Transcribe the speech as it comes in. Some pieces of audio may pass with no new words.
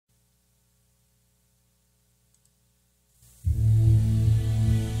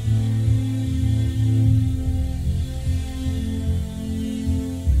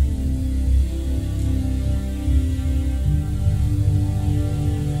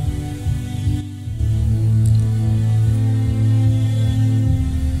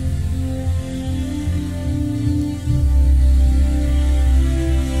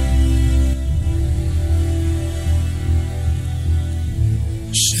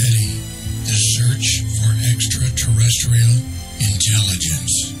for extraterrestrial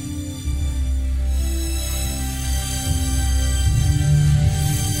intelligence.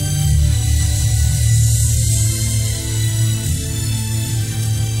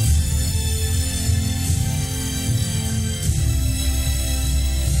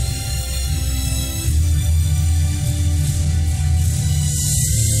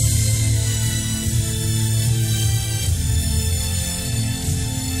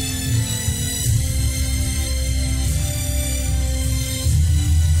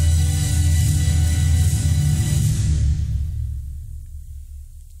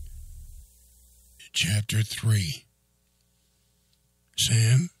 Chapter 3.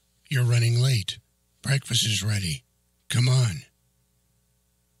 Sam, you're running late. Breakfast is ready. Come on.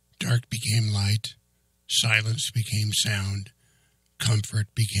 Dark became light. Silence became sound.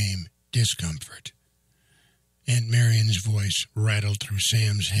 Comfort became discomfort. Aunt Marion's voice rattled through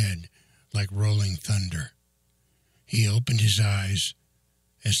Sam's head like rolling thunder. He opened his eyes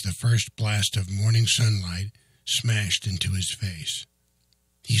as the first blast of morning sunlight smashed into his face.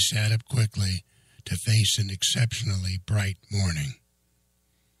 He sat up quickly to face an exceptionally bright morning.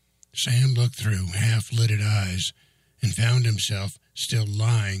 Sam looked through half-lidded eyes and found himself still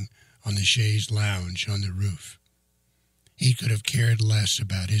lying on the chaise lounge on the roof. He could have cared less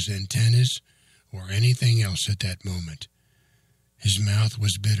about his antennas or anything else at that moment. His mouth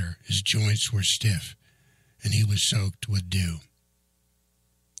was bitter, his joints were stiff, and he was soaked with dew.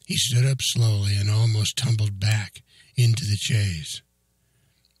 He stood up slowly and almost tumbled back into the chaise.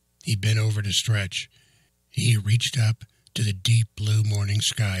 He bent over to stretch. He reached up to the deep blue morning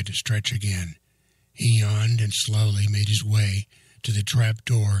sky to stretch again. He yawned and slowly made his way to the trap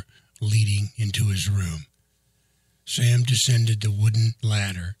door leading into his room. Sam descended the wooden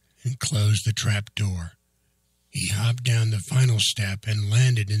ladder and closed the trap door. He hopped down the final step and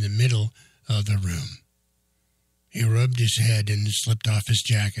landed in the middle of the room. He rubbed his head and slipped off his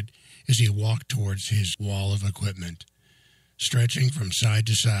jacket as he walked towards his wall of equipment. Stretching from side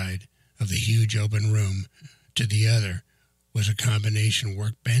to side of the huge open room to the other was a combination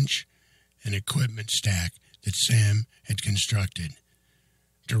workbench and equipment stack that Sam had constructed.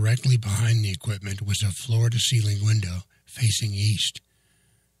 Directly behind the equipment was a floor-to-ceiling window facing east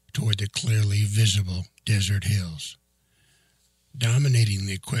toward the clearly visible desert hills. Dominating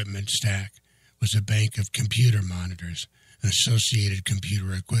the equipment stack was a bank of computer monitors and associated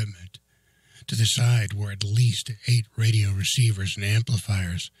computer equipment. To the side were at least 8 radio receivers and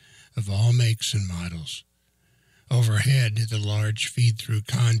amplifiers of all makes and models. Overhead, the large feed-through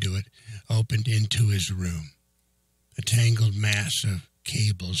conduit opened into his room. A tangled mass of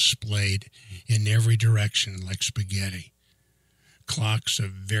cables splayed in every direction like spaghetti. Clocks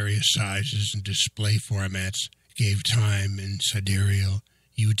of various sizes and display formats gave time in sidereal,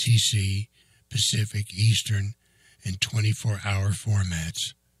 UTC, Pacific, Eastern, and 24-hour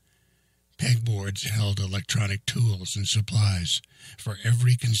formats. Pegboards held electronic tools and supplies for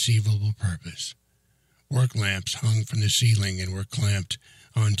every conceivable purpose. Work lamps hung from the ceiling and were clamped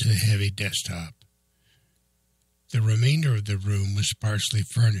onto the heavy desktop. The remainder of the room was sparsely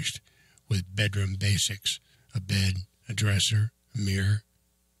furnished with bedroom basics, a bed, a dresser, a mirror.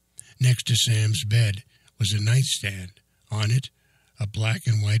 Next to Sam's bed was a nightstand. On it, a black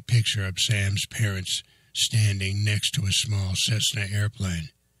and white picture of Sam's parents standing next to a small Cessna airplane.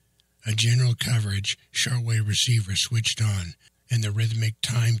 A general coverage shortwave receiver switched on, and the rhythmic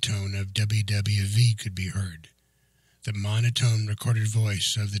time tone of WWV could be heard. The monotone recorded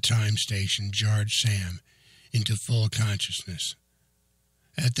voice of the time station jarred Sam into full consciousness.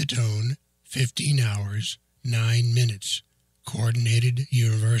 At the tone, 15 hours, 9 minutes, coordinated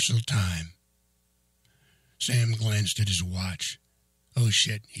universal time. Sam glanced at his watch. "Oh,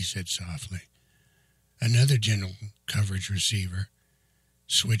 shit," he said softly. Another general coverage receiver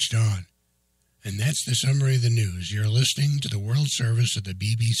switched on. "And that's the summary of the news. You're listening to the World Service of the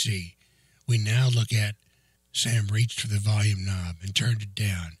BBC. We now look at..." Sam reached for the volume knob and turned it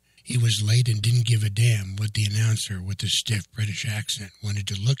down. He was late and didn't give a damn what the announcer with the stiff British accent wanted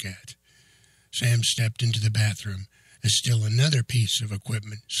to look at. Sam stepped into the bathroom as still another piece of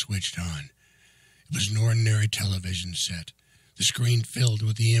equipment switched on. It was an ordinary television set, the screen filled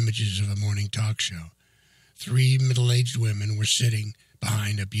with the images of a morning talk show. 3 middle-aged women were sitting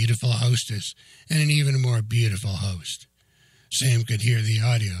behind a beautiful hostess and an even more beautiful host. Sam could hear the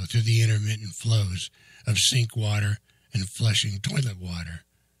audio through the intermittent flows of sink water and flushing toilet water.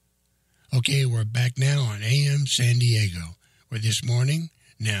 "Okay, we're back now on AM San Diego, where this morning,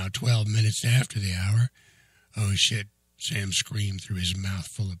 now 12 minutes after the hour..." "Oh, shit," Sam screamed through his mouth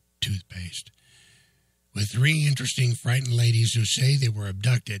full of toothpaste. with 3 interesting, frightened ladies who say they were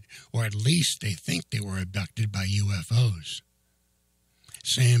abducted, or at least they think they were abducted by UFOs.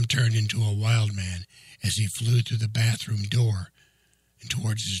 Sam turned into a wild man as he flew through the bathroom door and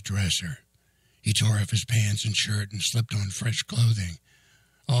towards his dresser. He tore off his pants and shirt and slipped on fresh clothing,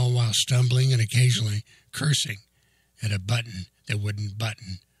 all while stumbling and occasionally cursing at a button that wouldn't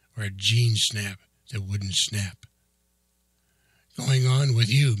button or a jean snap that wouldn't snap. Going on with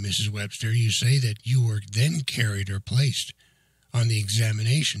you, Mrs. Webster, you say that you were then carried or placed on the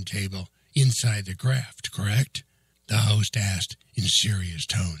examination table inside the craft, correct? The host asked in serious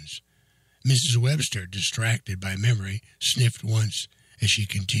tones. Mrs. Webster, distracted by memory, sniffed once as she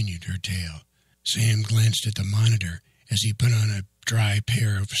continued her tale. Sam glanced at the monitor as he put on a dry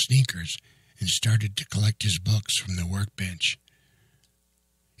pair of sneakers and started to collect his books from the workbench.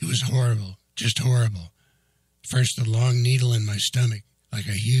 It was horrible, just horrible. First a long needle in my stomach, like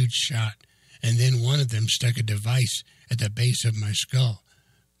a huge shot, and then one of them stuck a device at the base of my skull.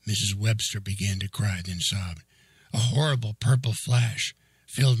 Mrs. Webster began to cry, then sobbed. A horrible purple flash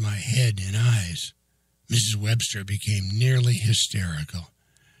filled my head and eyes. Mrs. Webster became nearly hysterical.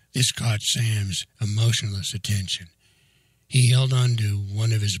 This caught Sam's emotionless attention. He held on to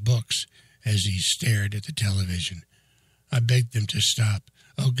one of his books as he stared at the television. I begged them to stop.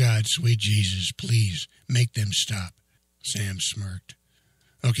 Oh, God, sweet Jesus, please, make them stop. Sam smirked.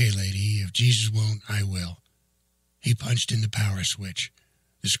 Okay, lady, if Jesus won't, I will. He punched in the power switch.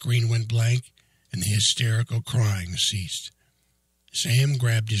 The screen went blank, and the hysterical crying ceased. Sam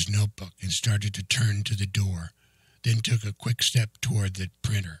grabbed his notebook and started to turn to the door, then took a quick step toward the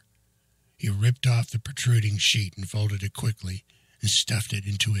printer. He ripped off the protruding sheet and folded it quickly and stuffed it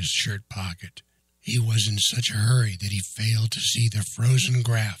into his shirt pocket. He was in such a hurry that he failed to see the frozen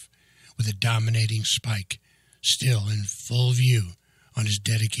graph with a dominating spike still in full view on his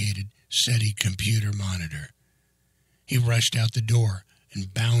dedicated SETI computer monitor. He rushed out the door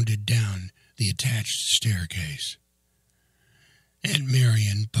and bounded down the attached staircase. Aunt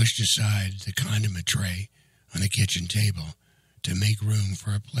Marion pushed aside the condiment tray on the kitchen table to make room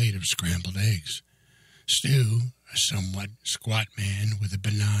for a plate of scrambled eggs. Stu, a somewhat squat man with a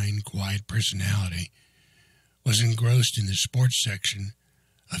benign, quiet personality, was engrossed in the sports section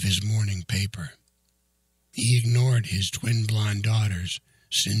of his morning paper. He ignored his twin blonde daughters,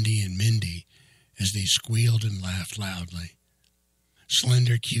 Cindy and Mindy, as they squealed and laughed loudly.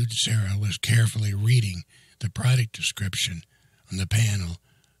 Slender, cute Sarah was carefully reading the product description on the panel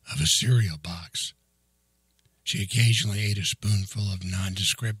of a cereal box. She occasionally ate a spoonful of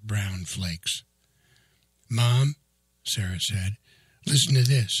nondescript brown flakes. Mom, Sarah said, listen to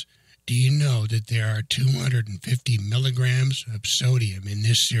this. Do you know that there are 250 milligrams of sodium in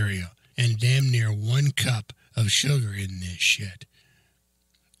this cereal and damn near 1 cup of sugar in this shit?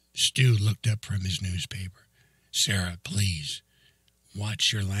 Stu looked up from his newspaper. Sarah, please,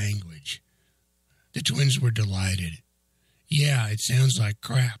 watch your language. The twins were delighted. Yeah, it sounds like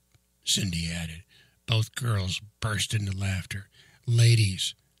crap, Cindy added. Both girls burst into laughter.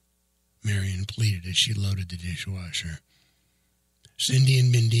 Ladies, Marion pleaded as she loaded the dishwasher. Cindy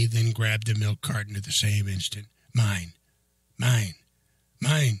and Mindy then grabbed the milk carton at the same instant. Mine, mine,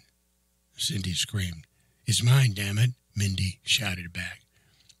 mine, Cindy screamed. It's mine, damn it, Mindy shouted back.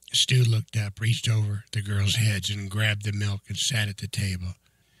 Stu looked up, reached over the girls' heads, and grabbed the milk and sat at the table.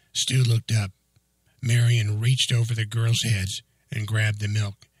 Stu looked up. Marion reached over the girls' heads and grabbed the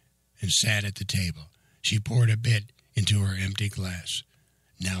milk and sat at the table. She poured a bit into her empty glass.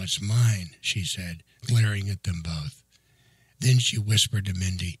 Now it's mine, she said, glaring at them both. Then she whispered to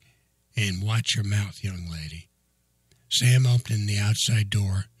Mindy, and watch your mouth, young lady. Sam opened the outside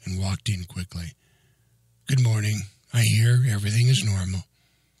door and walked in quickly. Good morning. I hear everything is normal.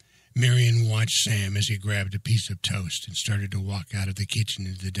 Marion watched Sam as he grabbed a piece of toast and started to walk out of the kitchen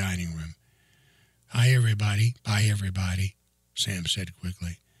into the dining room. Hi, everybody. Bye, everybody, Sam said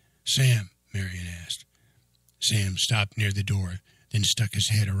quickly. Sam, Marion asked. Sam stopped near the door, then stuck his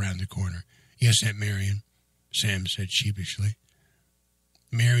head around the corner. Yes, Aunt Marion, Sam said sheepishly.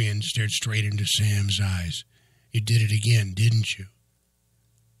 Marion stared straight into Sam's eyes. You did it again, didn't you?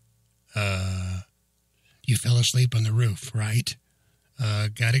 You fell asleep on the roof, right?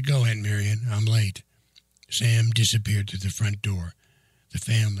 Gotta go, Aunt Marion. I'm late. Sam disappeared through the front door. The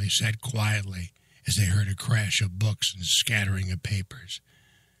family sat quietly as they heard a crash of books and scattering of papers.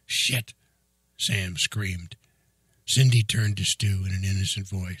 Shit, Sam screamed. Cindy turned to Stu in an innocent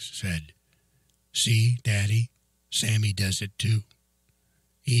voice, said, See, Daddy, Sammy does it too.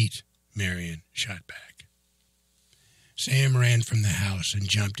 Eat, Marion shot back. Sam ran from the house and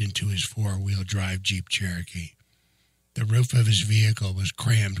jumped into his four-wheel drive Jeep Cherokee. The roof of his vehicle was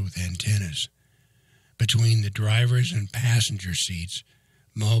crammed with antennas, Between the driver's and passenger seats,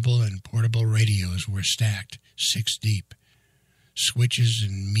 mobile and portable radios were stacked 6 deep. Switches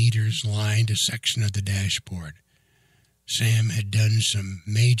and meters lined a section of the dashboard. Sam had done some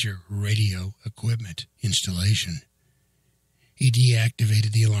major radio equipment installation. He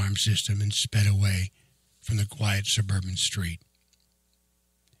deactivated the alarm system and sped away from the quiet suburban street.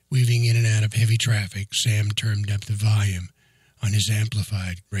 Weaving in and out of heavy traffic, Sam turned up the volume on his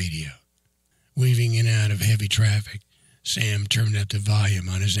amplified radio. Weaving in and out of heavy traffic, Sam turned up the volume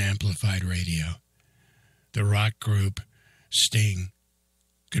on his amplified radio. The rock group Sting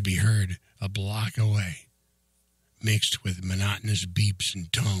could be heard a block away, mixed with monotonous beeps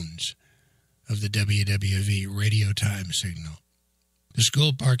and tones of the WWV radio time signal. The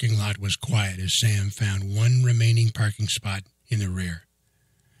school parking lot was quiet as Sam found one remaining parking spot in the rear.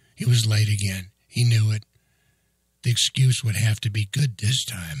 He was late again. He knew it. The excuse would have to be good this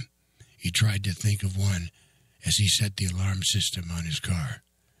time. He tried to think of one as he set the alarm system on his car.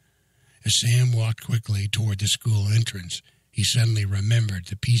 As Sam walked quickly toward the school entrance, he suddenly remembered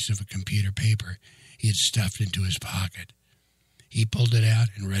the piece of a computer paper he had stuffed into his pocket. He pulled it out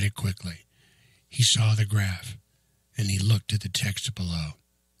and read it quickly. He saw the graph, and he looked at the text below.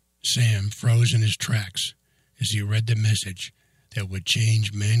 Sam froze in his tracks as he read the message that would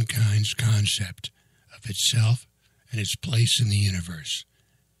change mankind's concept of itself and its place in the universe.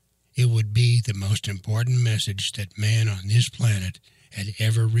 It would be the most important message that man on this planet had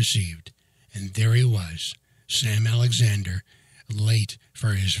ever received. And there he was, Sam Alexander, late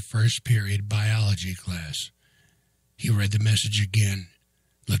for his first period biology class. He read the message again,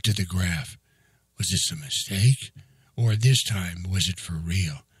 looked at the graph. Was this a mistake? Or this time, was it for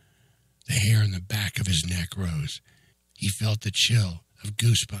real? The hair on the back of his neck rose. He felt the chill of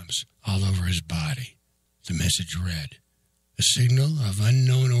goosebumps all over his body. The message read, "A signal of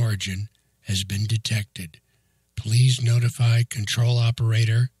unknown origin has been detected. Please notify control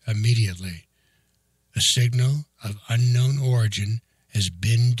operator immediately. A signal of unknown origin has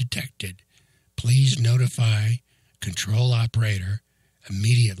been detected. Please notify control operator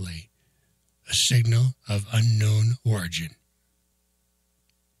immediately. A signal of unknown origin."